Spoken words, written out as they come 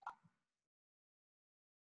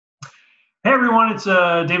Hey everyone, it's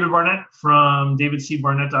David Barnett from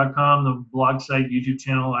davidcbarnett.com, the blog site, YouTube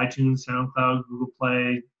channel, iTunes, SoundCloud, Google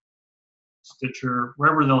Play, Stitcher,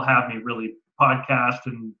 wherever they'll have me, really, podcast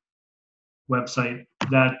and website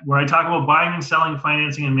that where I talk about buying and selling,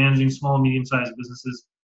 financing, and managing small and medium-sized businesses.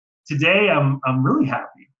 Today, I'm really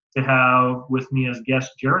happy to have with me as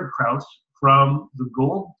guest Jared Kraus from the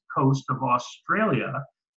Gold Coast of Australia.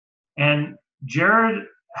 And Jared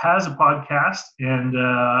has a podcast, and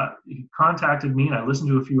he contacted me, and I listened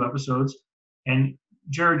to a few episodes. And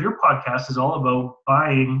Jared, your podcast is all about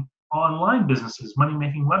buying online businesses, money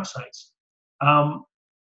making websites. Um,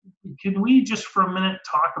 can we just for a minute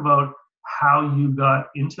talk about how you got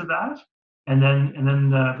into that? And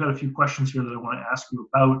then I've got a few questions here that I want to ask you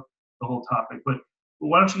about the whole topic. But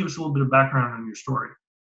why don't you give us a little bit of background on your story?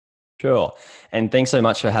 Sure. And thanks so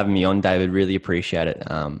much for having me on, David. Really appreciate it.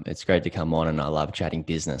 It's great to come on, and I love chatting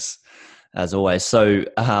business as always. I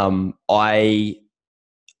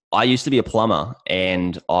used to be a plumber,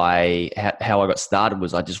 and how I got started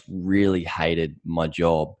was I just really hated my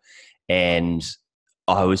job. And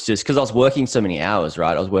I was just, because I was working so many hours,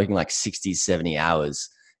 right? I was working like 60, 70 hours.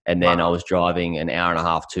 And then I Wow. was driving an hour and a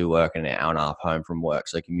half to work and an hour and a half home from work.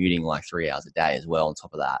 So commuting like 3 hours a day as well on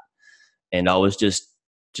top of that. And I was just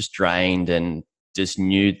drained and just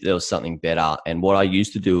knew there was something better. And what I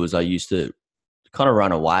used to do was I used to kind of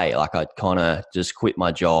run away. Like I'd kind of just quit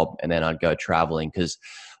my job and then I'd go traveling because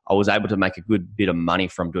I was able to make a good bit of money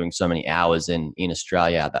from doing so many hours. And in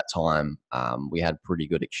Australia at that time, we had pretty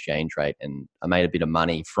good exchange rate and I made a bit of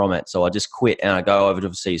money from it. So I just quit and I go over to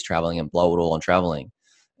overseas traveling and blow it all on traveling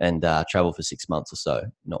and travel for 6 months or so,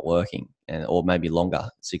 not working, and or maybe longer,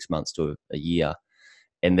 6 months to a year.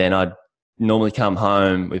 And then I'd normally come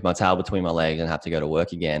home with my tail between my legs and have to go to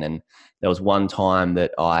work again. And there was one time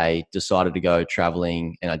that I decided to go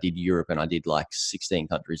traveling, and I did Europe, and I did like 16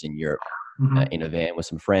 countries in Europe Hmm. in a van with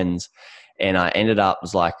some friends. And I ended up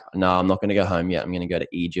was like, no, I'm not going to go home yet. I'm going to go to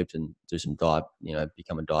Egypt and do some dive,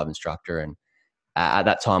 become a dive instructor. And at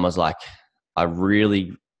that time, I was like, I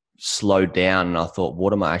really slowed down and I thought,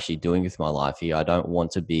 what am I actually doing with my life here? I don't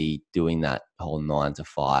want to be doing that whole 9 to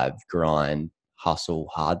 5 grind, hustle,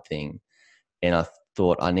 hard thing. And I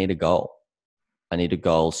thought, I need a goal. I need a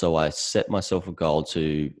goal. So I set myself a goal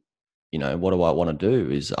to, what do I want to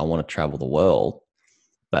do? Is I want to travel the world,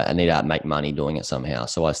 but I need to make money doing it somehow.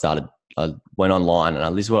 So I went online,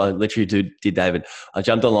 and this is what I literally did, David. I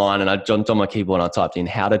jumped online and I jumped on my keyboard and I typed in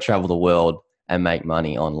how to travel the world and make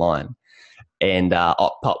money online. And I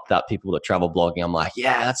popped up people that travel blogging. I'm like,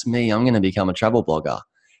 yeah, that's me. I'm going to become a travel blogger.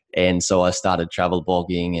 And so I started travel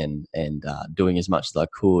blogging and doing as much as I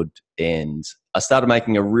could. And I started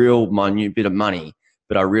making a real minute bit of money.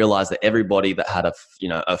 But I realized that everybody that had a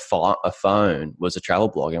phone was a travel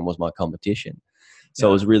blogger and was my competition. So it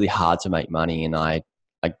Yeah. was really hard to make money. And I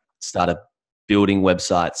started building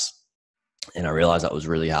websites, and I realized that was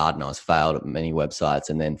really hard, and I was failed at many websites.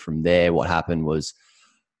 And then from there, what happened was,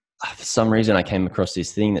 for some reason, I came across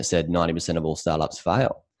this thing that said 90% of all startups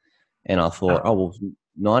fail. And I thought, oh, well,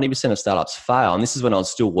 90% of startups fail. And this is when I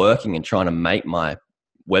was still working and trying to make my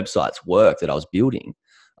websites work that I was building.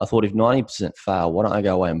 I thought, if 90% fail, why don't I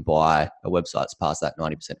go away and buy a website that's past that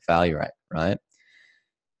 90% failure rate, right?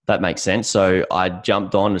 That makes sense. So I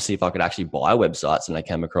jumped on to see if I could actually buy websites, and I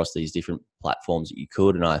came across these different platforms that you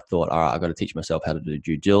could. And I thought, all right, I've got to teach myself how to do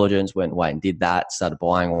due diligence. Went away and did that, started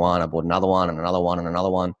buying one. I bought another one and another one and another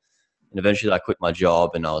one. And eventually I quit my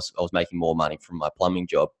job, and I was making more money from my plumbing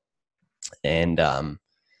job, and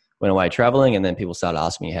went away traveling. And then people started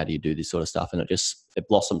asking me, how do you do this sort of stuff? And it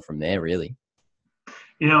blossomed from there, really.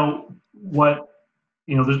 You know what?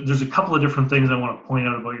 There's a couple of different things I want to point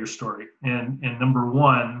out about your story, and number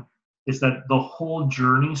one is that the whole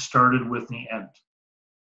journey started with the end.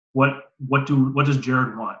 What does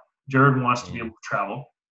Jared want? Jared wants to be able Mm. to travel,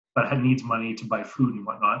 but needs money to buy food and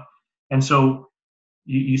whatnot. And so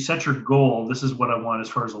you set your goal. This is what I want as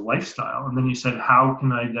far as a lifestyle, and then you said, how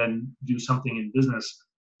can I then do something in business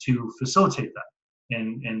to facilitate that?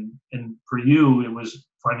 And for you, it was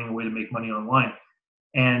finding a way to make money online.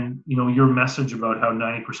 And your message about how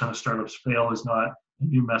 90% of startups fail is not a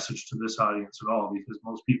new message to this audience at all, because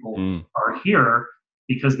most people Mm. are here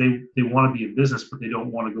because they want to be in business, but they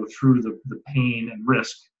don't want to go through the pain and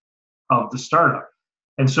risk of the startup.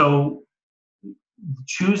 And so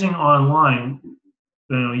choosing online,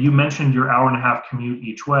 you mentioned your hour and a half commute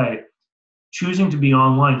each way. Choosing to be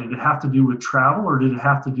online, did it have to do with travel, or did it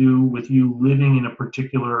have to do with you living in a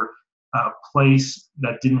particular place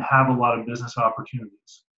that didn't have a lot of business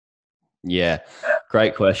opportunities? Yeah,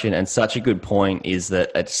 great question. And such a good point is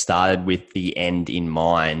that it started with the end in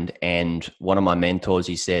mind. And one of my mentors,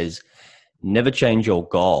 he says, never change your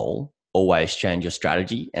goal, always change your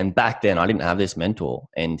strategy. And back then I didn't have this mentor,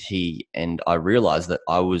 and I realized that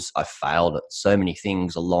I failed at so many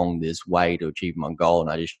things along this way to achieve my goal. And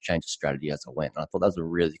I just changed the strategy as I went. And I thought that was a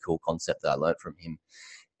really cool concept that I learned from him.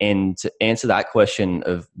 And to answer that question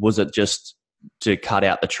of, was it just to cut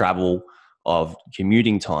out the travel of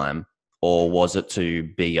commuting time, or was it to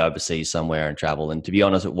be overseas somewhere and travel? And to be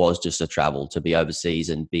honest, it was just a travel, to be overseas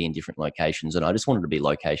and be in different locations. And I just wanted to be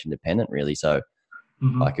location dependent, really. So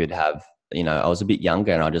I could have, I was a bit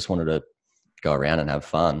younger and I just wanted to go around and have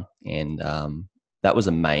fun. And that was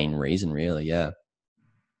the main reason, really. Yeah.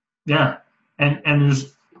 Yeah. And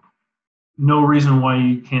there's no reason why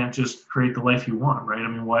you can't just create the life you want, right? I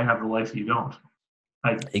mean, why have the life you don't?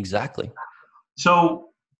 Exactly. So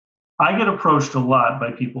I get approached a lot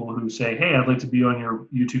by people who say, "Hey, I'd like to be on your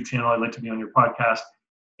YouTube channel. I'd like to be on your podcast."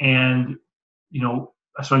 And,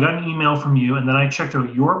 so I got an email from you, and then I checked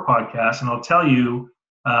out your podcast, and I'll tell you,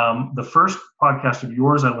 the first podcast of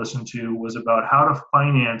yours I listened to was about how to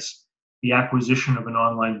finance the acquisition of an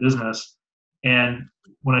online business. And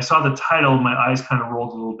when I saw the title, my eyes kind of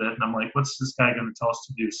rolled a little bit, and I'm like, what's this guy going to tell us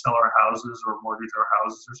to do? Sell our houses or mortgage our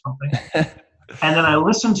houses or something? And then I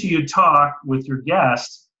listened to you talk with your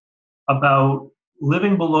guest about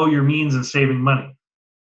living below your means and saving money.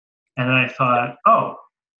 And then I thought,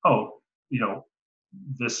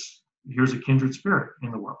 here's a kindred spirit in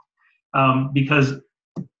the world. Because,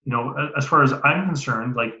 as far as I'm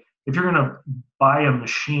concerned, like, if you're going to buy a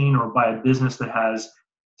machine or buy a business that has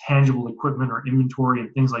tangible equipment or inventory and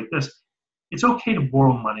things like this, it's okay to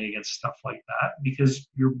borrow money against stuff like that, because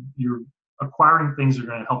you're acquiring things that are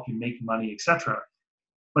going to help you make money, etc.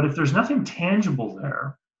 But if there's nothing tangible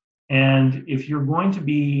there, and if you're going to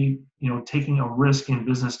be, taking a risk in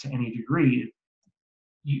business to any degree,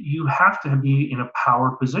 you have to be in a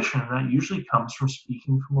power position. And that usually comes from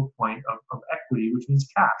speaking from a point of equity, which means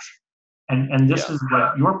cash. And this is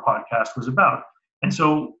what your podcast was about. And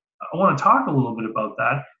so I want to talk a little bit about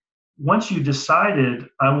that. Once you decided,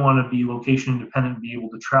 I want to be location independent and be able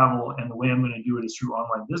to travel, and the way I'm going to do it is through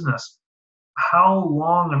online business, how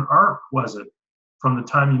long an arc was it from the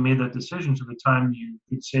time you made that decision to the time you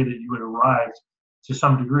could say that you had arrived to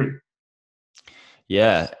some degree?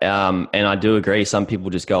 Yeah. And I do agree. Some people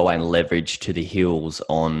just go away and leverage to the hills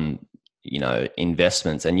on,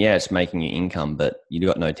 investments, and it's making you income, but you've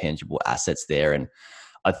got no tangible assets there. And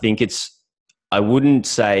I think I wouldn't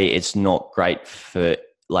say it's not great for,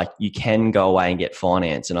 like, you can go away and get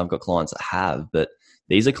finance. And I've got clients that have, but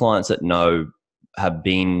these are clients that have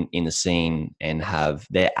been in the scene and have,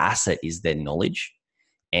 their asset is their knowledge,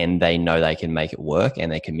 and they know they can make it work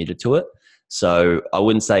and they're committed to it. So I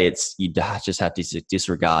wouldn't say you just have to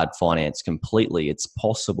disregard finance completely. It's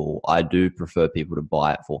possible. I do prefer people to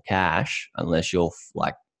buy it for cash, unless you're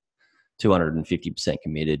like 250%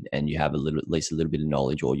 committed and you have at least a little bit of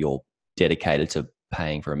knowledge, or you're dedicated to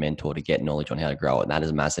paying for a mentor to get knowledge on how to grow it. And that is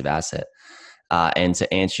a massive asset. And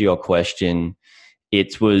to answer your question,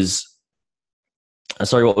 it was,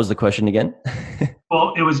 sorry, what was the question again?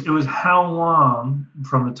 Well, it was how long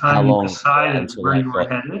from the time you decided where you were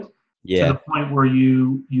headed to the point where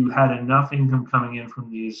you had enough income coming in from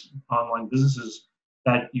these online businesses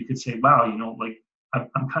that you could say, wow, like,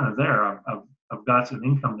 I'm kind of there. I've got some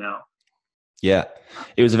income now. Yeah,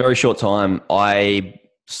 it was a very short time. I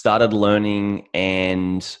started learning,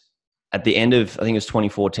 and at the end of, I think it was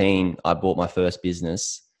 2014, I bought my first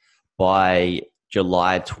business. By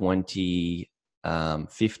July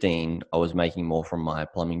 2015, I was making more from my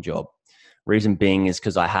plumbing job. Reason being is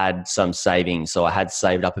because I had some savings. So I had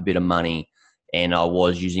saved up a bit of money, and I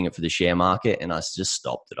was using it for the share market, and I just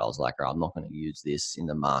stopped it. I was like, I'm not going to use this in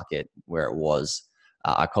the market where it was.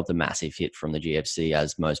 I copped a massive hit from the GFC,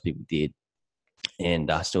 as most people did, and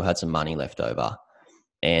I still had some money left over.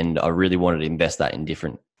 And I really wanted to invest that in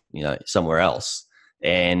different, somewhere else.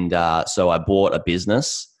 And so I bought a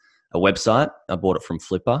business, a website. I bought it from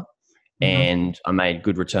Flipper, and I made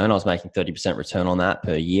good return. I was making 30% return on that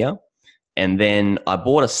per year. And then I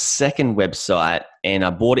bought a second website, and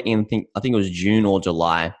I bought it in, I think it was June or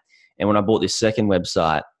July. And when I bought this second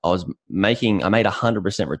website, I made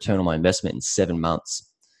 100% return on my investment in 7 months.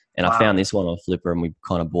 And wow. I found this one on Flipper, and we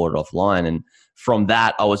kind of bought it offline. And from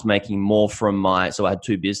that, I was making more so I had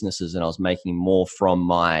two businesses, and I was making more from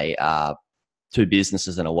my two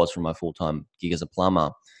businesses than I was from my full-time gig as a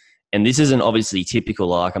plumber. And this isn't obviously typical.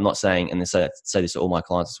 Like, I'm not saying, and I say this to all my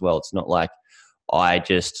clients as well, it's not like I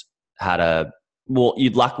just had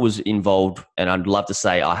luck was involved, and I'd love to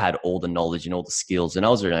say I had all the knowledge and all the skills, and I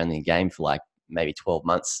was only in the game for like maybe 12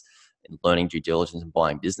 months and learning due diligence and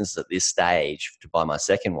buying businesses at this stage to buy my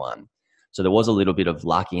second one. So there was a little bit of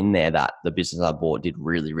luck in there that the business I bought did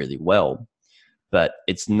really, really well. But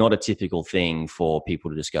it's not a typical thing for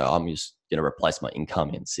people to just go, I'm just going to replace my income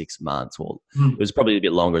in 6 months. Well, it was probably a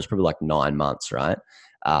bit longer. It's probably like 9 months, right?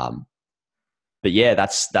 But yeah,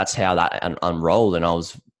 that's how that unrolled. And I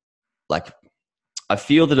was like, I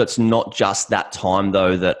feel that it's not just that time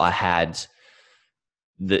though that I had,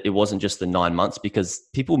 that it wasn't just the 9 months, because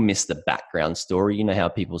people miss the background story. You know how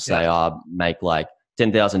people say, make like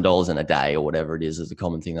 $10,000 in a day or whatever it is a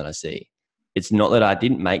common thing that I see. It's not that I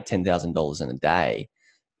didn't make $10,000 in a day.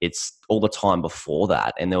 It's all the time before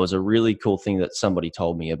that. And there was a really cool thing that somebody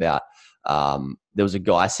told me about. There was a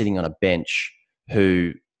guy sitting on a bench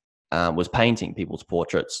who was painting people's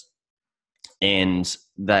portraits, and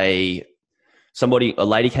a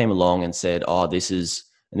lady came along and said, this is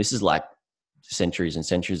like centuries and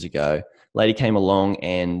centuries ago. Lady came along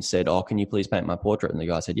and said, can you please paint my portrait? And the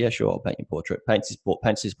guy said, yeah, sure, I'll paint your portrait. Paints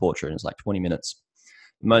his portrait, and it's like 20 minutes.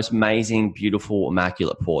 The most amazing, beautiful,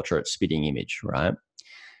 immaculate portrait, spitting image, right?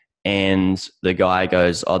 And the guy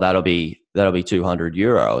goes, that'll be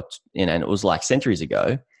 €200. And it was like centuries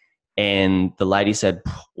ago. And the lady said,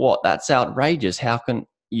 what? That's outrageous. How can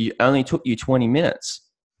you only took you 20 minutes?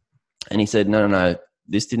 And he said, no,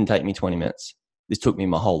 this didn't take me 20 minutes. This took me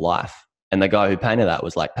my whole life. And the guy who painted that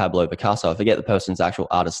was like Pablo Picasso. I forget the person's actual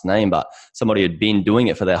artist's name, but somebody had been doing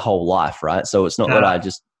it for their whole life, right? So it's not that I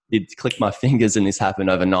just did click my fingers and this happened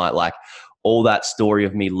overnight. Like all that story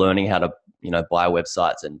of me learning how to, buy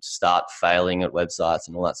websites and start failing at websites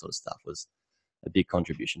and all that sort of stuff was a big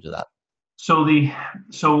contribution to that. So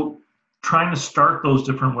trying to start those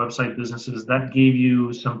different website businesses, that gave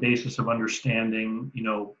you some basis of understanding,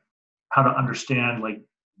 how to understand like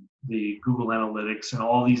the Google Analytics and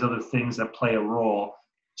all these other things that play a role.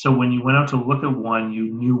 So when you went out to look at one,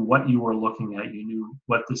 you knew what you were looking at. You knew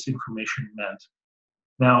what this information meant.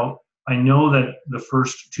 Now, I know that the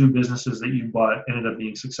first 2 businesses that you bought ended up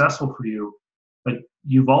being successful for you, but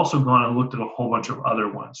you've also gone and looked at a whole bunch of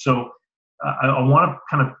other ones. So I want to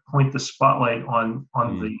kind of point the spotlight on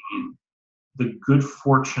the good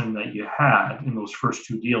fortune that you had in those first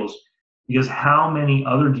 2 deals, because how many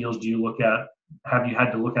other deals do you have you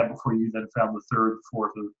had to look at before you then found the third,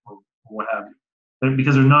 fourth, or what have you?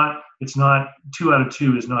 Because it's not 2 out of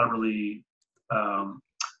 2 is not really,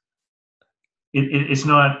 it's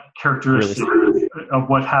not characteristic of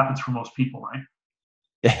what happens for most people, right?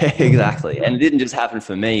 Exactly. And it didn't just happen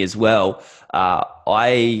for me as well.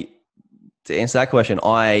 To answer that question,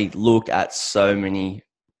 I look at so many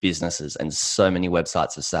businesses and so many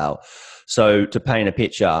websites for sale. So to paint a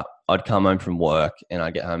picture, I'd come home from work and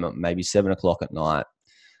I'd get home at maybe 7 o'clock at night.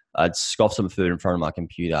 I'd scoff some food in front of my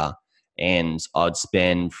computer, and I'd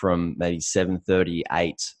spend from maybe 7:30,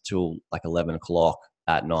 8 till like 11 o'clock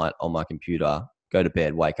at night on my computer, go to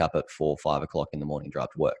bed, wake up at 4, 5 o'clock in the morning, drive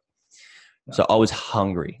to work. So I was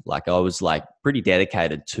hungry. Like I was like pretty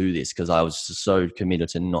dedicated to this because I was so committed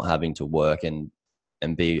to not having to work and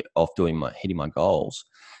be off hitting my goals.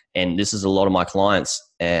 And this is a lot of my clients,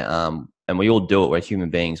 and we all do it. We're human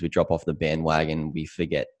beings. We drop off the bandwagon. We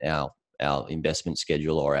forget our investment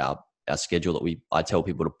schedule or our schedule that I tell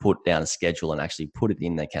people to put down a schedule and actually put it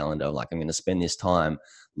in their calendar. Like I'm going to spend this time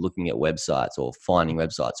looking at websites or finding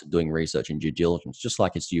websites or doing research and due diligence, just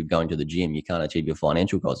like it's you going to the gym. You can't achieve your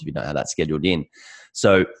financial goals if you don't have that scheduled in.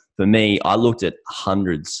 So for me, I looked at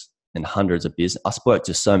hundreds and hundreds of business. I spoke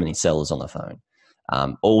to so many sellers on the phone,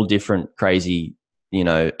 all different crazy,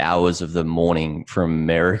 hours of the morning from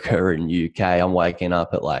America and UK. I'm waking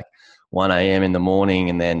up at like 1 a.m. in the morning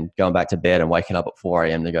and then going back to bed and waking up at 4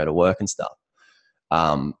 a.m. to go to work and stuff.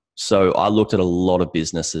 So I looked at a lot of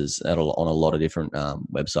businesses on a lot of different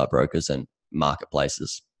website brokers and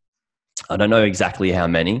marketplaces. I don't know exactly how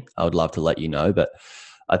many. I would love to let you know, but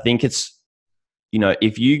I think it's,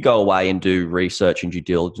 if you go away and do research and due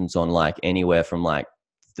diligence on like anywhere from like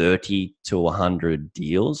 30 to 100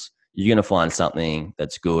 deals, you're going to find something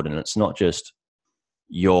that's good. And it's not just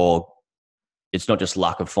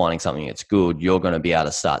luck of finding something that's good. You're going to be able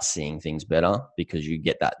to start seeing things better because you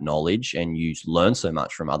get that knowledge and you learn so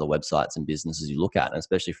much from other websites and businesses you look at, and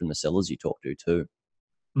especially from the sellers you talk to too.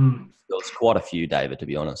 So it's quite a few, David, to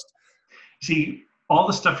be honest. See, all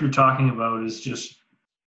the stuff you're talking about is just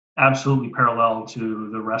absolutely parallel to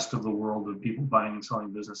the rest of the world of people buying and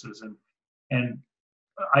selling businesses. And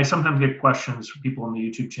I sometimes get questions from people on the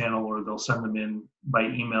YouTube channel, or they'll send them in by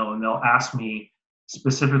email and they'll ask me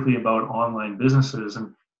specifically about online businesses.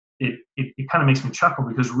 And it kind of makes me chuckle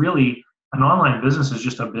because really an online business is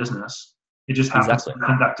just a business. It just happens to be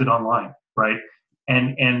conducted online, right?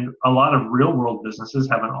 And a lot of real world businesses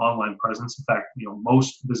have an online presence. In fact,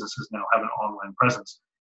 most businesses now have an online presence.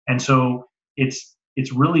 And so it's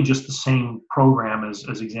really just the same program as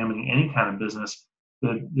examining any kind of business.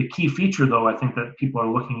 The key feature, though, I think that people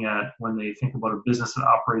are looking at when they think about a business that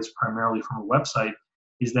operates primarily from a website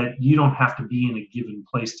is that you don't have to be in a given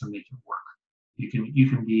place to make it work. You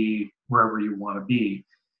can be wherever you want to be.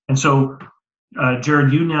 And so,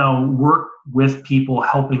 Jared, you now work with people,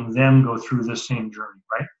 helping them go through this same journey,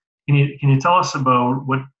 right? Can you tell us about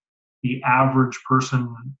what the average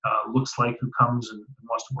person looks like who comes and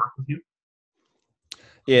wants to work with you?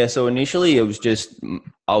 Yeah, so initially it was just,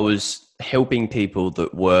 I was helping people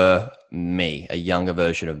that were me, a younger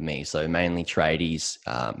version of me. So mainly tradies,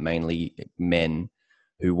 mainly men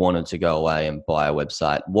who wanted to go away and buy a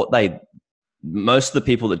website. Most of the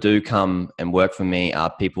people that do come and work for me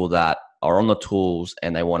are people that are on the tools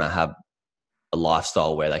and they want to have a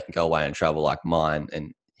lifestyle where they can go away and travel like mine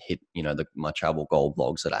and hit, my travel goal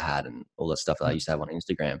vlogs that I had and all the stuff that I used to have on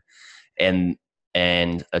Instagram.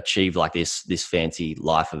 And achieve like this fancy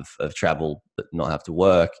life of travel but not have to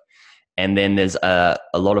work. And then there's a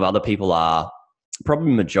lot of other people are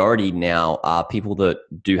probably majority now are people that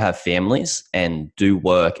do have families and do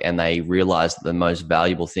work, and they realize that the most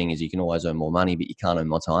valuable thing is you can always earn more money, but you can't earn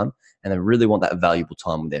more time. And they really want that valuable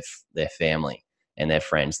time with their family and their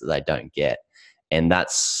friends that they don't get. And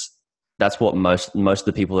that's what most of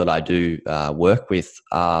the people that I do work with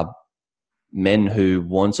are men who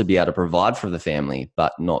want to be able to provide for the family,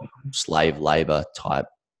 but not slave labor type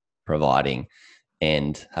providing,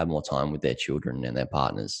 and have more time with their children and their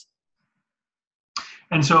partners.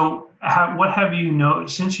 And so what have you know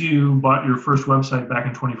since you bought your first website back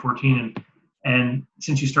in 2014 and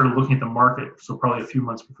since you started looking at the market, so probably a few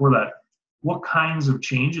months before that, what kinds of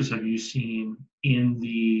changes have you seen in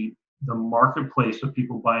the marketplace of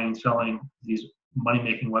people buying and selling these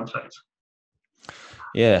money-making websites?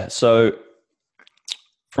 Yeah, so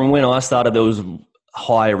from when I started, there was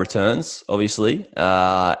higher returns, obviously,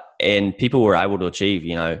 and people were able to achieve,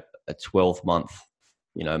 a 12-month,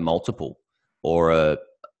 multiple, or a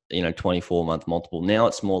 24-month multiple. Now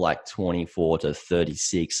it's more like 24 to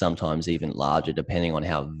 36, sometimes even larger, depending on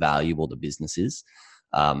how valuable the business is.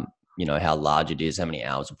 How large it is, how many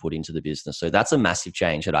hours are put into the business. So that's a massive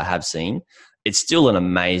change that I have seen. It's still an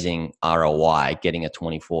amazing ROI getting a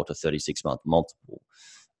 24 to 36 month multiple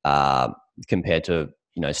compared to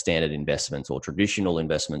standard investments or traditional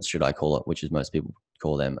investments, should I call it, which is most people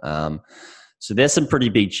call them. So there's some pretty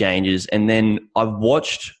big changes. And then I've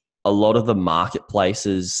watched a lot of the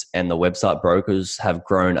marketplaces and the website brokers have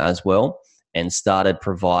grown as well and started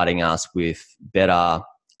providing us with better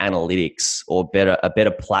analytics or a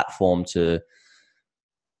better platform to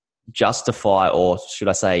justify, or should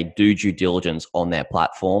I say, do due diligence on their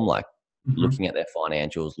platform, like looking at their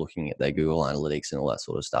financials, looking at their Google Analytics and all that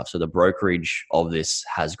sort of stuff. So the brokerage of this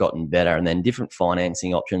has gotten better, and then different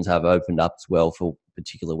financing options have opened up as well for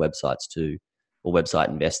particular websites too, or website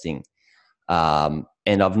investing.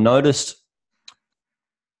 And I've noticed,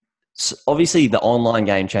 obviously the online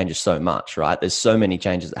game changes so much, right? There's so many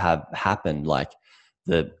changes that have happened, like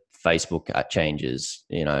the Facebook changes,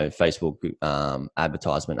 Facebook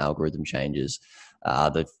advertisement algorithm changes,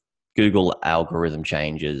 the Google algorithm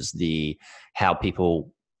changes, how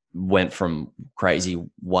people went from crazy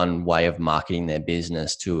one way of marketing their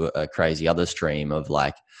business to a crazy other stream of,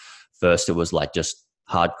 like, first it was like just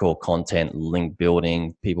hardcore content, link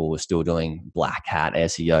building. People were still doing black hat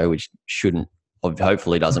SEO, which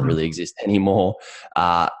hopefully doesn't really exist anymore,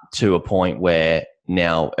 to a point where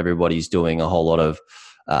now everybody's doing a whole lot of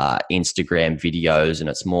Instagram videos, and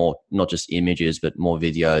it's more not just images but more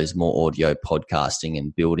videos, more audio, podcasting,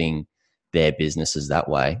 and building their businesses that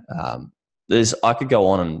way. I could go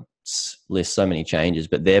on and list so many changes,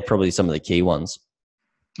 but they're probably some of the key ones.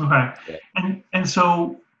 Okay. Yeah. And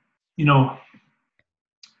so,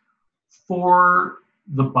 for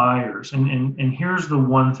the buyers, and here's the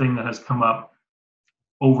one thing that has come up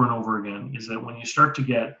over and over again, is that when you start to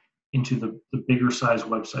get into the bigger size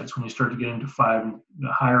websites, when you start to get into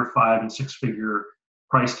higher 5 and 6 figure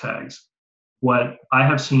price tags, what I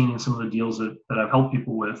have seen in some of the deals that I've helped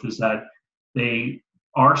people with is that they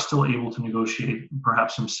are still able to negotiate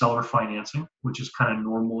perhaps some seller financing, which is kind of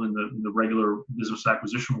normal in the regular business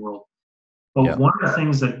acquisition world. But one of the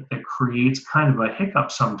things that creates kind of a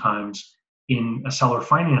hiccup sometimes in a seller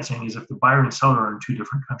financing is if the buyer and seller are in 2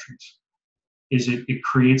 different countries. It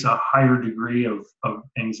creates a higher degree of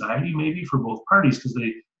anxiety maybe for both parties, because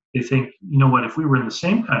they think, if we were in the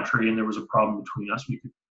same country and there was a problem between us, we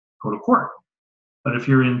could go to court. But if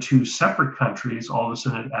you're in 2 separate countries, all of a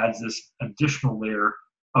sudden it adds this additional layer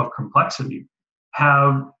of complexity.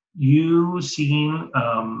 Have you seen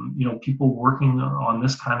people working on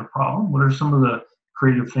this kind of problem? What are some of the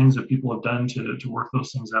creative things that people have done to work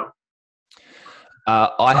those things out?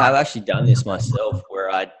 I have actually done this myself where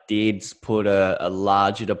I did put a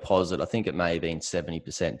larger deposit. I think it may have been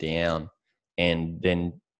 70% down, and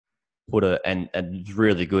then and it's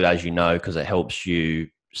really good, as you know, because it helps you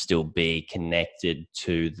still be connected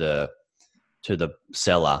to the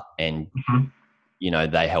seller, and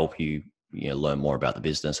they help you learn more about the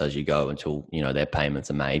business as you go until their payments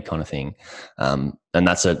are made, kind of thing. And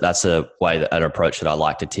that's a way, that an approach that I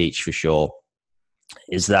like to teach for sure,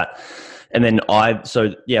 is that. And then bought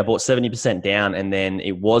 70% down, and then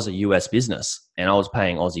it was a US business, and I was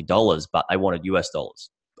paying Aussie dollars, but they wanted US dollars,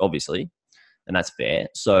 obviously, and that's fair.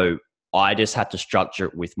 So I just had to structure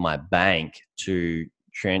it with my bank to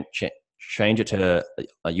change it to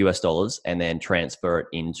US dollars and then transfer it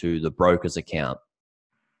into the broker's account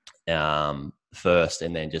first,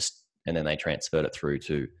 and then they transferred it through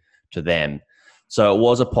to them. So it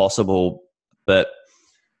was a possible, but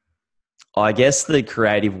I guess the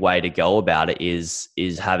creative way to go about it is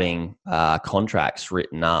having contracts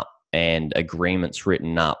written up and agreements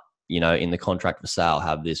written up. In the contract for sale,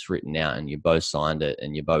 have this written out, and you both signed it,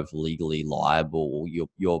 and you're both legally liable.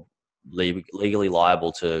 You're legally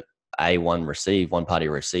liable to one party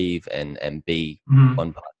receive, and B,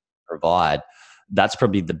 one party provide. That's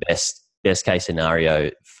probably the best case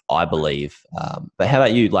scenario, I believe. But how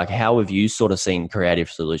about you? Like, how have you sort of seen creative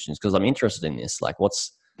solutions? Because I'm interested in this. Like,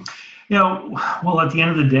 what's well, at the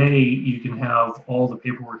end of the day, you can have all the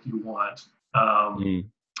paperwork you want.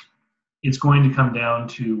 It's going to come down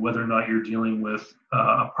to whether or not you're dealing with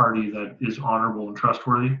a party that is honorable and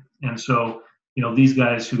trustworthy. And so, these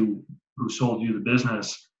guys who sold you the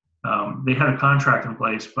business, they had a contract in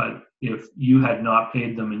place, but if you had not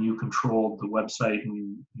paid them and you controlled the website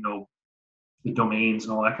and the domains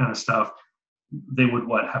and all that kind of stuff, they would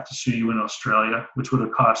have to sue you in Australia, which would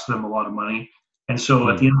have cost them a lot of money. And so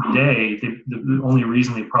at the end of the day, the only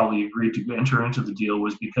reason they probably agreed to enter into the deal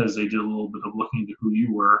was because they did a little bit of looking into who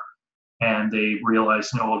you were, and they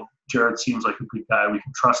realized, Jared seems like a good guy. We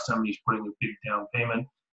can trust him. He's putting a big down payment.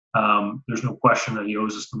 There's no question that he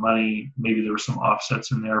owes us the money. Maybe there were some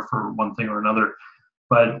offsets in there for one thing or another.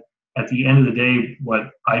 But at the end of the day, what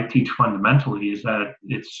I teach fundamentally is that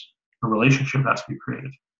it's a relationship has to be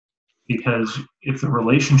created. Because if the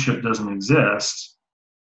relationship doesn't exist,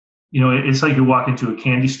 it's like you walk into a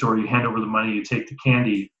candy store, you hand over the money, you take the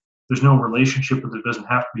candy. There's no relationship, but there doesn't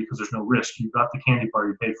have to be, because there's no risk. You got the candy bar,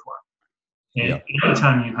 you paid for it. And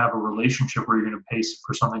anytime you have a relationship where you're going to pay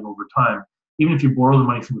for something over time, even if you borrow the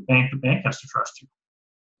money from the bank has to trust you,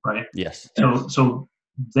 right? Yes. So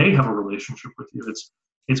they have a relationship with you.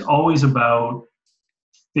 It's always about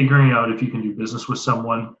figuring out if you can do business with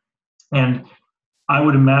someone. And I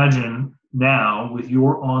would imagine now, with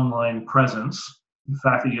your online presence, the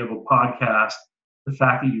fact that you have a podcast, the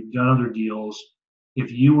fact that you've done other deals, if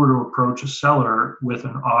you were to approach a seller with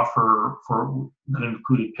an offer that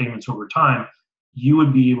included payments over time, you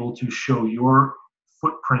would be able to show your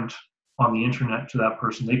footprint on the internet to that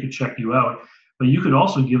person. They could check you out, but you could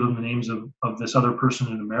also give them the names of this other person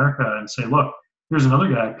in America and say, look, here's another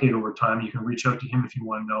guy I paid over time. You can reach out to him if you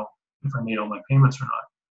want to know if I made all my payments or not.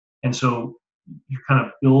 And so you kind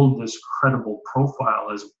of build this credible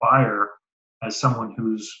profile as a buyer, as someone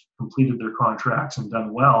who's completed their contracts and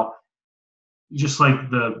done well. Just like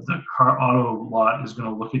the car auto lot is going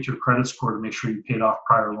to look at your credit score to make sure you paid off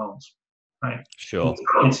prior loans, right? Sure.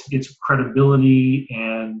 It's credibility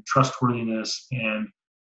and trustworthiness and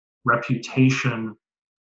reputation,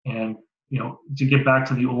 and to get back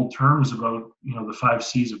to the old terms about the 5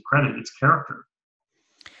 C's of credit, it's character.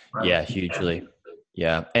 Right? Yeah, hugely.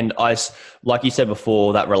 Yeah. And like you said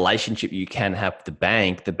before, that relationship you can have with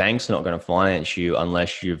the bank's not going to finance you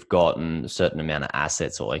unless you've gotten a certain amount of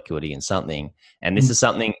assets or equity in something. And this is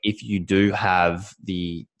something, if you do have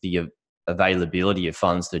the availability of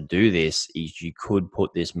funds to do this, is you could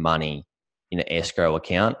put this money in an escrow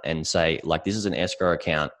account and say, like, this is an escrow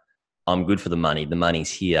account. I'm good for the money. The money's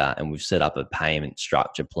here. And we've set up a payment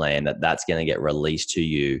structure plan that's going to get released to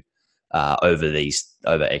you over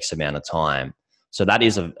X amount of time. So that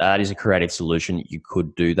is a creative solution. You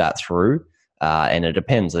could do that through, and it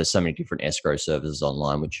depends. There's so many different escrow services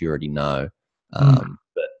online, which you already know.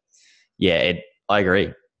 But yeah, I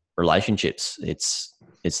agree. Relationships, it's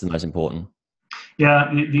the most important.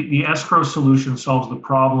 Yeah, the escrow solution solves the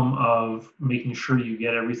problem of making sure you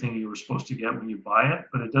get everything you were supposed to get when you buy it,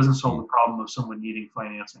 but it doesn't solve the problem of someone needing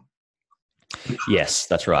financing. Yes,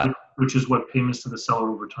 that's right. Which is what payments to the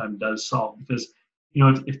seller over time does solve, because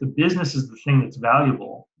if the business is the thing that's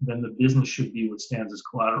valuable, then the business should be what stands as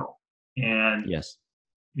collateral. And yes,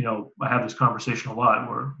 I have this conversation a lot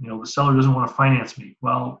where, the seller doesn't want to finance me.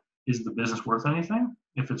 Well, is the business worth anything?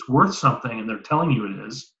 If it's worth something and they're telling you it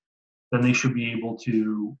is, then they should be able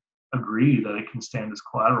to agree that it can stand as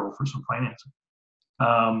collateral for some financing.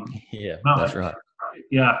 Yeah, no, that's right.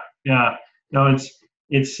 Yeah, yeah. No,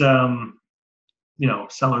 it's sellers,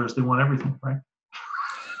 they want everything, right?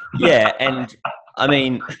 Yeah, and I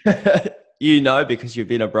mean, because you've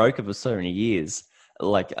been a broker for so many years,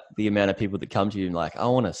 like the amount of people that come to you and like, I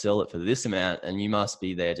want to sell it for this amount, and you must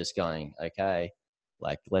be there just going, okay,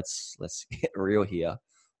 like let's get real here.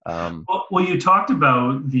 Well, you talked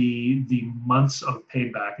about the months of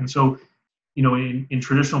payback, and so in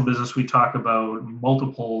traditional business we talk about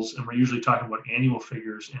multiples, and we're usually talking about annual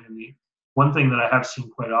figures. And in the one thing that I have seen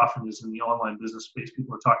quite often is in the online business space,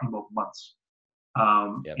 people are talking about months.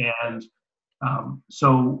 Yep. And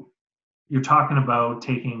so you're talking about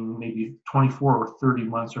taking maybe 24 or 30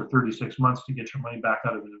 months or 36 months to get your money back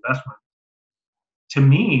out of an investment. To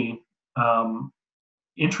me,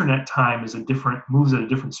 internet time moves at a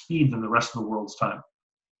different speed than the rest of the world's time.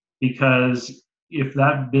 Because if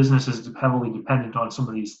that business is heavily dependent on some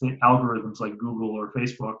of these algorithms like Google or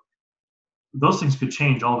Facebook, those things could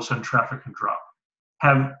change. All of a sudden, traffic can drop.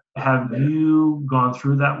 Have you gone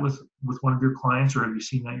through that with one of your clients, or have you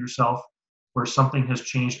seen that yourself, where something has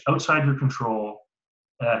changed outside your control,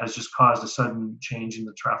 has just caused a sudden change in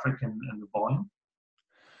the traffic and the volume?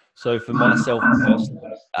 So for myself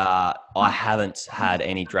personally, I haven't had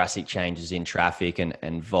any drastic changes in traffic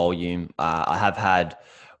and volume. I have had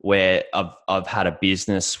where I've had a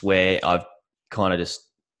business where I've kind of just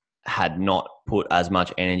had not put as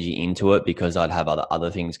much energy into it because I'd have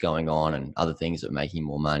other things going on and other things that were making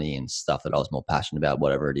more money and stuff that I was more passionate about,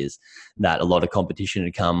 whatever it is, that a lot of competition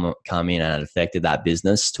had come in and it affected that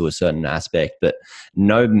business to a certain aspect, but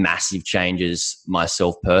no massive changes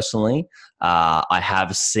myself personally. I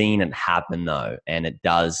have seen it happen though, and it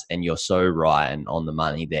does, and you're so right and on the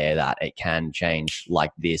money there that it can change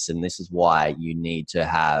like this. And this is why you need to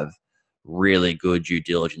have really good due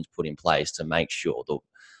diligence put in place to make sure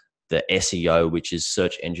the SEO, which is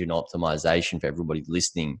search engine optimization for everybody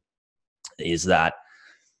listening, is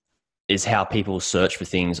how people search for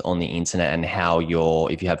things on the internet, and how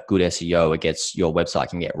if you have good SEO, your website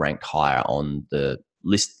can get ranked higher on the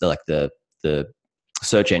list, like the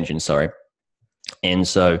search engine, sorry. And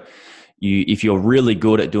so if you're really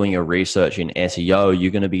good at doing your research in SEO,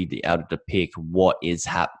 you're going to be able to pick what is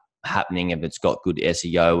happening if it's got good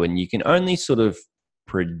SEO, and you can only sort of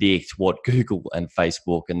predict what Google and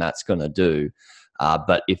Facebook and that's going to do.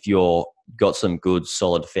 But if you're got some good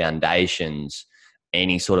solid foundations,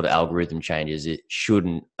 any sort of algorithm changes, it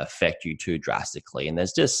shouldn't affect you too drastically. And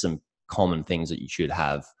there's just some common things that you should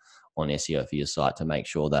have on SEO for your site to make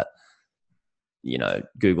sure that,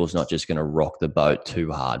 Google's not just going to rock the boat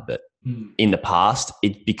too hard. But in the past,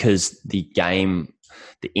 because the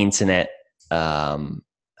internet,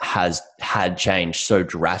 has had changed so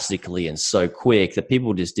drastically and so quick that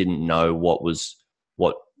people just didn't know what was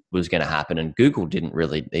going to happen. And Google didn't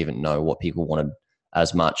really even know what people wanted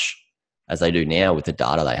as much as they do now with the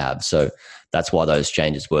data they have. So that's why those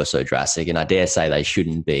changes were so drastic. And I dare say they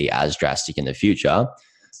shouldn't be as drastic in the future.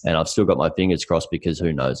 And I've still got my fingers crossed, because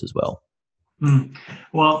who knows as well.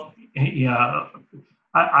 Well, yeah.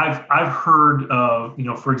 I've heard of,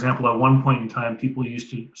 for example, at one point in time, people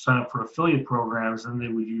used to sign up for affiliate programs, and they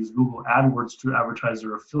would use Google AdWords to advertise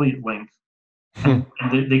their affiliate link. And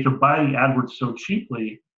they could buy the AdWords so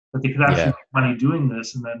cheaply that they could actually make money doing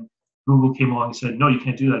this. And then Google came along and said, no, you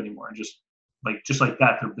can't do that anymore. And just like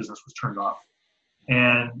that, their business was turned off.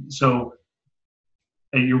 And so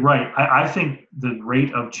you're right. I think the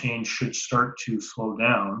rate of change should start to slow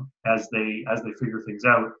down as they figure things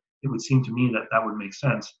out. It would seem to me that would make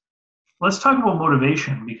sense. Let's talk about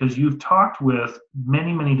motivation, because you've talked with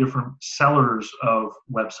many, many different sellers of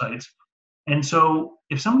websites. And so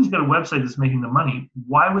if somebody's got a website that's making the money,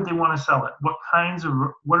 why would they want to sell it? What are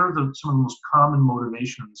some of the most common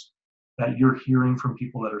motivations that you're hearing from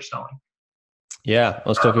people that are selling? Yeah, I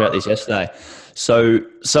was talking about this yesterday. So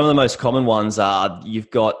some of the most common ones are,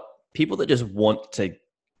 you've got people that just want to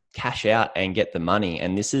cash out and get the money.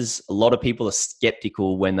 And this is, a lot of people are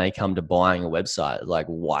skeptical when they come to buying a website. Like,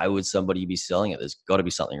 why would somebody be selling it? There's got to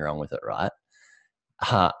be something wrong with it, right?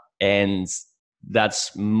 And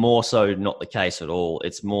that's more so not the case at all.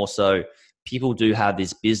 It's more so people do have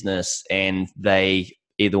this business, and they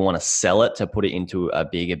either want to sell it to put it into a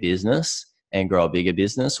bigger business and grow a bigger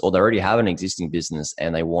business, or they already have an existing business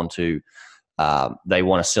and they want to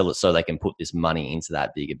sell it so they can put this money into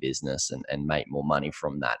that bigger business and make more money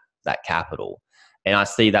from that capital. And I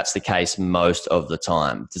see that's the case most of the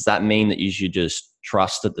time. Does that mean that you should just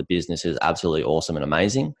trust that the business is absolutely awesome and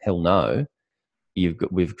amazing? Hell no.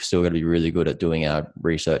 We've still got to be really good at doing our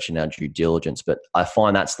research and our due diligence. But I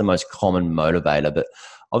find that's the most common motivator. But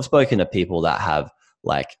I've spoken to people that have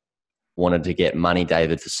like wanted to get money,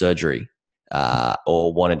 David, for surgery,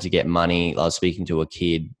 or wanted to get money. I was speaking to a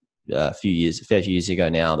kid a fair few years ago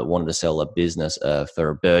now that wanted to sell a business for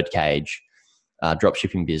a bird cage, drop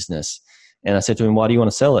shipping business. And I said to him, why do you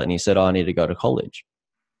want to sell it? And he said, I need to go to college.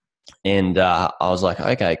 And I was like,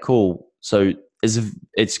 okay, cool. So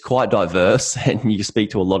it's quite diverse and you can speak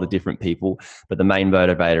to a lot of different people, but the main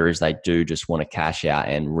motivator is they do just want to cash out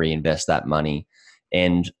and reinvest that money.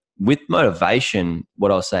 And with motivation,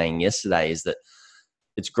 what I was saying yesterday is that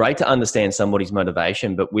it's great to understand somebody's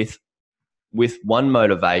motivation, but with one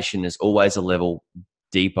motivation, there's always a level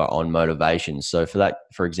deeper on motivation. So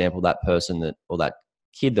for example, that person or that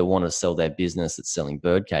kid that wanted to sell their business that's selling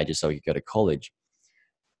bird cages so he could go to college.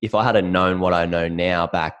 If I had known what I know now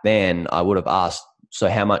back then, I would have asked, so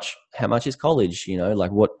how much is college?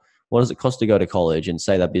 Like what does it cost to go to college? And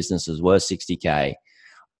say that business is worth 60K.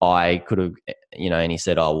 I could have, and he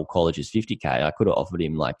said, oh, well, college is 50K. I could have offered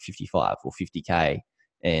him like 55 or 50K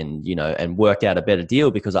and worked out a better deal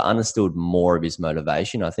because I understood more of his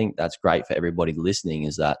motivation. I think that's great for everybody listening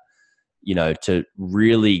is that, to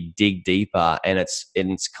really dig deeper, and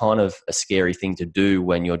it's kind of a scary thing to do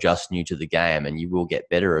when you're just new to the game, and you will get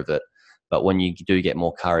better of it. But when you do get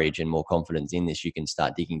more courage and more confidence in this, you can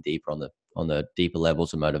start digging deeper on the deeper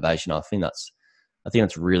levels of motivation. I think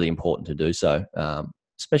that's really important to do so,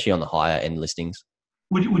 especially on the higher end listings.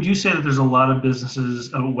 Would you say that there's a lot of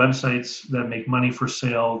businesses, websites that make money for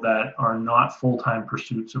sale that are not full-time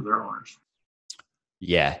pursuits of their owners?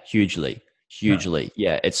 Yeah, hugely.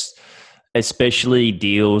 Yeah, it's especially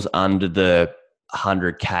deals under the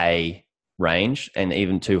 100K range and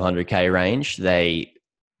even 200K range. They've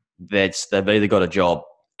either got a job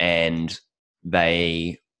and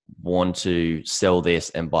they want to sell this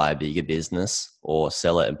and buy a bigger business, or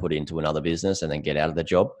sell it and put it into another business and then get out of the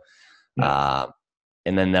job. Yeah.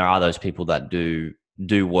 And then there are those people that do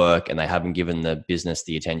work and they haven't given the business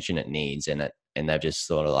the attention it needs, and they're just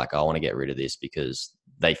sort of like, I want to get rid of this because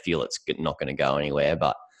they feel it's not going to go anywhere,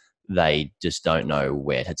 but they just don't know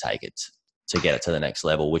where to take it to get it to the next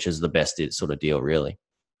level, which is the best sort of deal, really.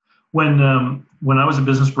 When I was a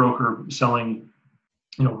business broker selling,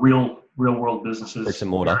 real world businesses, bricks and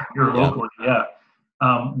mortar, here locally,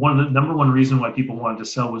 one of the number one reason why people wanted to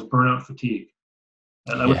sell was burnout fatigue.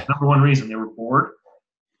 That was the number one reason. They were bored,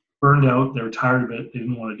 burned out, they were tired of it, they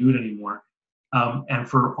didn't want to do it anymore. And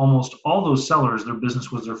for almost all those sellers, their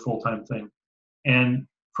business was their full-time thing. And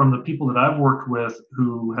from the people that I've worked with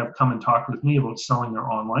who have come and talked with me about selling their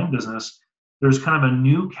online business, there's kind of a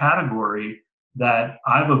new category that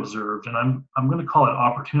I've observed, and I'm going to call it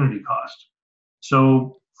opportunity cost.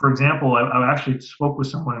 So, for example, I actually spoke with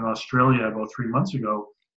someone in Australia about 3 months ago,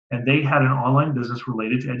 and they had an online business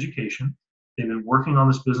related to education. They've been working on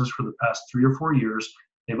this business for the past 3 or 4 years.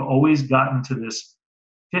 They've always gotten to this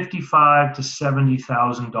 $55,000 to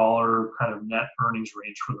 $70,000 kind of net earnings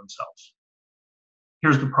range for themselves.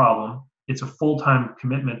 Here's the problem. It's a full-time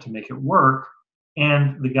commitment to make it work.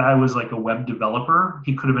 And the guy was like a web developer.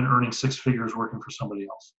 He could have been earning 6 figures working for somebody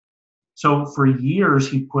else. So for years,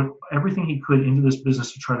 he put everything he could into this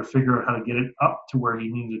business to try to figure out how to get it up to where he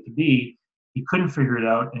needed it to be. He couldn't figure it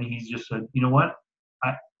out. And he just said, you know what?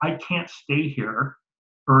 I can't stay here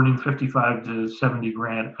earning 55 to 70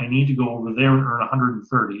 grand. I need to go over there and earn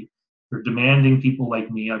 130. They're demanding people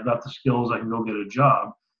like me. I've got the skills. I can go get a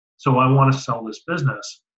job. So I want to sell this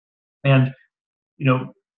business. And,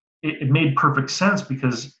 it made perfect sense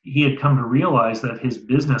because he had come to realize that his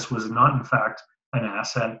business was not, in fact, an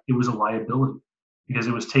asset. It was a liability because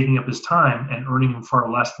it was taking up his time and earning him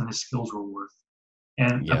far less than his skills were worth.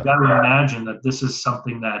 And I've got to imagine that this is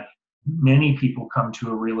something that many people come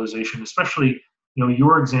to a realization, especially,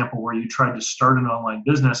 your example where you tried to start an online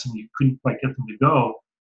business and you couldn't quite get them to go.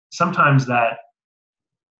 Sometimes that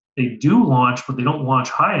they do launch, but they don't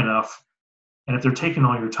launch high enough. And if they're taking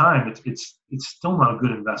all your time, it's still not a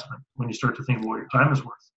good investment when you start to think of what your time is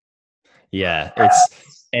worth. Yeah,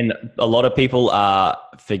 and a lot of people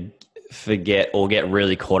forget or get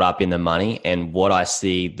really caught up in the money. And what I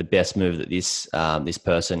see, the best move that this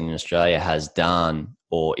person in Australia has done,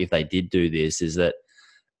 or if they did do this, is that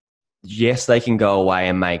yes, they can go away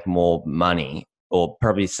and make more money, or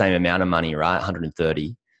probably the same amount of money, right?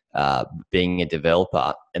 130, being a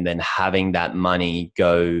developer, and then having that money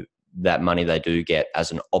they do get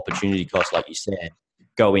as an opportunity cost, like you said,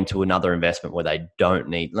 go into another investment where they don't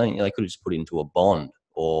need, they could have just put it into a bond,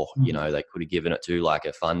 or, they could have given it to like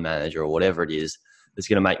a fund manager or whatever it is. that's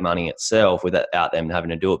going to make money itself without them having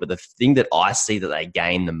to do it. But the thing that I see that they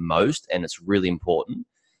gain the most, and it's really important,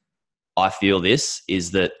 I feel this,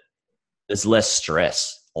 is that there's less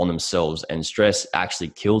stress on themselves, and stress actually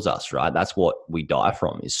kills us, right? That's what we die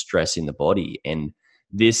from, is stress in the body. And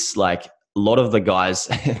this, like, a lot of the guys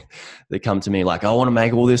that come to me like, I want to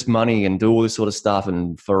make all this money and do all this sort of stuff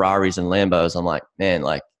and Ferraris and Lambos. I'm like, man,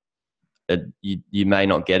 like, you may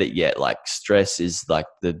not get it yet. Like, stress is like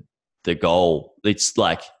the goal. It's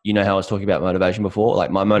like, you know how I was talking about motivation before?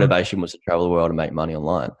 Like, my motivation was to travel the world and make money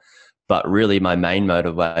online. But really my main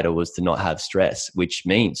motivator was to not have stress, which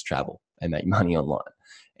means travel and make money online.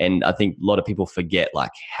 And I think a lot of people forget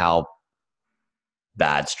like how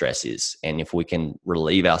bad stress is. And if we can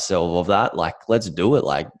relieve ourselves of that, like, let's do it.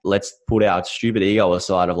 Like, let's put our stupid ego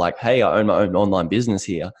aside of like, hey, I own my own online business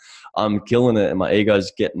here. I'm killing it. And my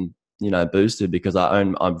ego's getting, boosted because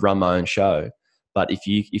I've run my own show. But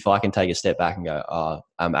if I can take a step back and go, oh,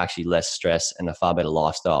 I'm actually less stressed and a far better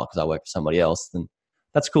lifestyle because I work for somebody else, then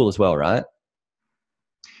that's cool as well, right?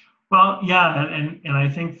 Well, yeah, and I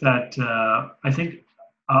think that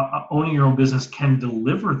owning your own business can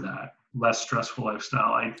deliver that less stressful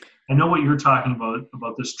lifestyle. I know what you're talking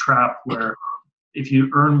about this trap where if you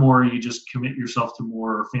earn more, you just commit yourself to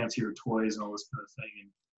more fancier toys and all this kind of thing. And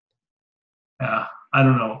yeah, I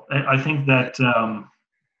don't know. I think that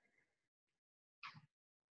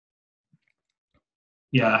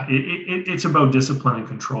it's about discipline and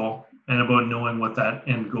control, and about knowing what that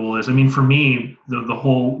end goal is. I mean, for me,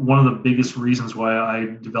 one of the biggest reasons why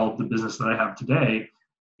I developed the business that I have today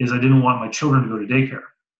is I didn't want my children to go to daycare.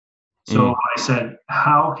 So I said,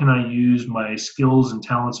 how can I use my skills and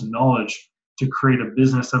talents and knowledge to create a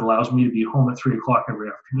business that allows me to be home at 3:00 every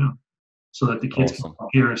afternoon so that the kids can come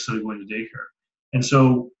here instead of going to daycare? And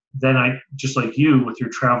so then I, just like you with your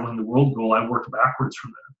traveling the world goal, I worked backwards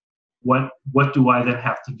from there. What do I then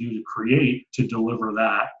have to do to create to deliver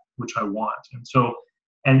that which I want? And so,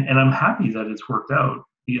 and I'm happy that it's worked out.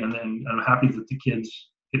 And then I'm happy that the kids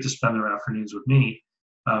get to spend their afternoons with me,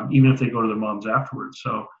 even if they go to their moms afterwards.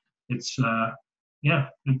 So it's,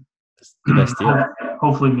 It's the best deal.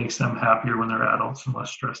 Hopefully makes them happier when they're adults and less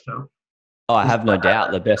stressed out. Oh, I have no doubt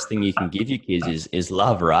the best thing you can give your kids is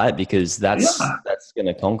love, right? Because that's going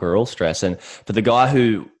to conquer all stress. And for the guy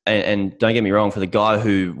who, and don't get me wrong, for the guy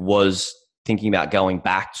who was thinking about going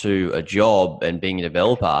back to a job and being a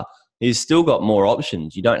developer, he's still got more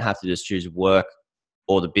options. You don't have to just choose work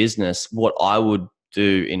or the business. What I would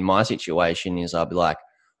do in my situation is I'd be like,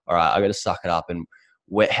 all right, I got to suck it up. And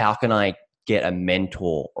how can I get a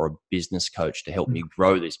mentor or a business coach to help me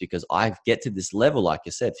grow this? Because I get to this level, like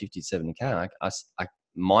you said, 50, 70K,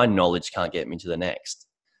 my knowledge can't get me to the next.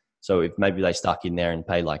 So if maybe they stuck in there and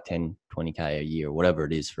pay like 10, 20K a year or whatever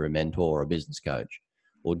it is for a mentor or a business coach,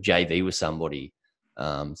 or JV with somebody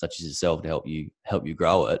such as yourself to help you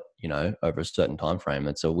grow it, over a certain time frame,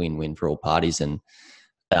 it's a win-win for all parties. And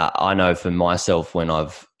I know for myself, when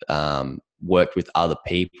I've worked with other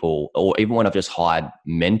people, or even when I've just hired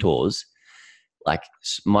mentors, like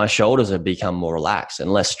my shoulders have become more relaxed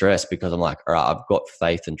and less stressed because I'm like, all right, I've got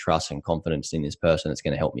faith and trust and confidence in this person that's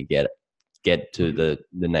going to help me get to the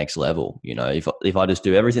next level. If I just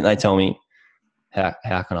do everything they tell me, how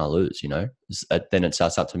can I lose? Then it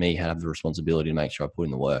starts up to me to have the responsibility to make sure I put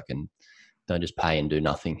in the work and don't just pay and do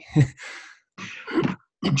nothing.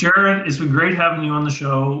 Jared, it's been great having you on the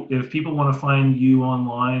show. If people want to find you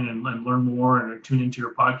online and learn more and tune into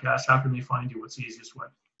your podcast, how can they find you? What's the easiest way?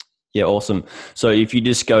 Yeah, awesome. So if you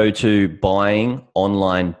just go to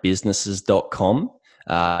buyingonlinebusinesses.com,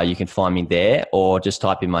 you can find me there, or just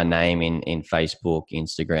type in my name in Facebook,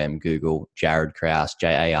 Instagram, Google, Jared Krause,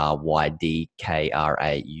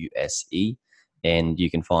 JARYDKRAUSE. And you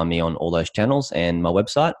can find me on all those channels and my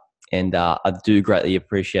website. And I do greatly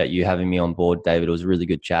appreciate you having me on board, David. It was a really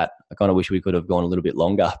good chat. I kind of wish we could have gone a little bit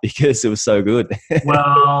longer because it was so good.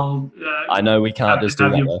 Well, I know we can't just do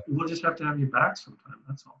that. We'll just have to have you back sometime.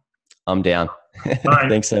 That's all. I'm down. All right.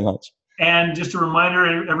 Thanks so much. And just a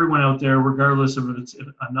reminder, everyone out there, regardless of if it's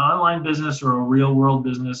an online business or a real world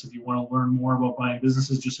business, if you want to learn more about buying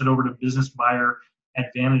businesses, just head over to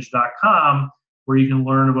businessbuyeradvantage.com, where you can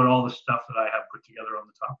learn about all the stuff that I have put together on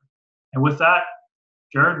the topic. And with that,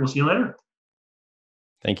 Jared, we'll see you later.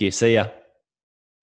 Thank you. See ya.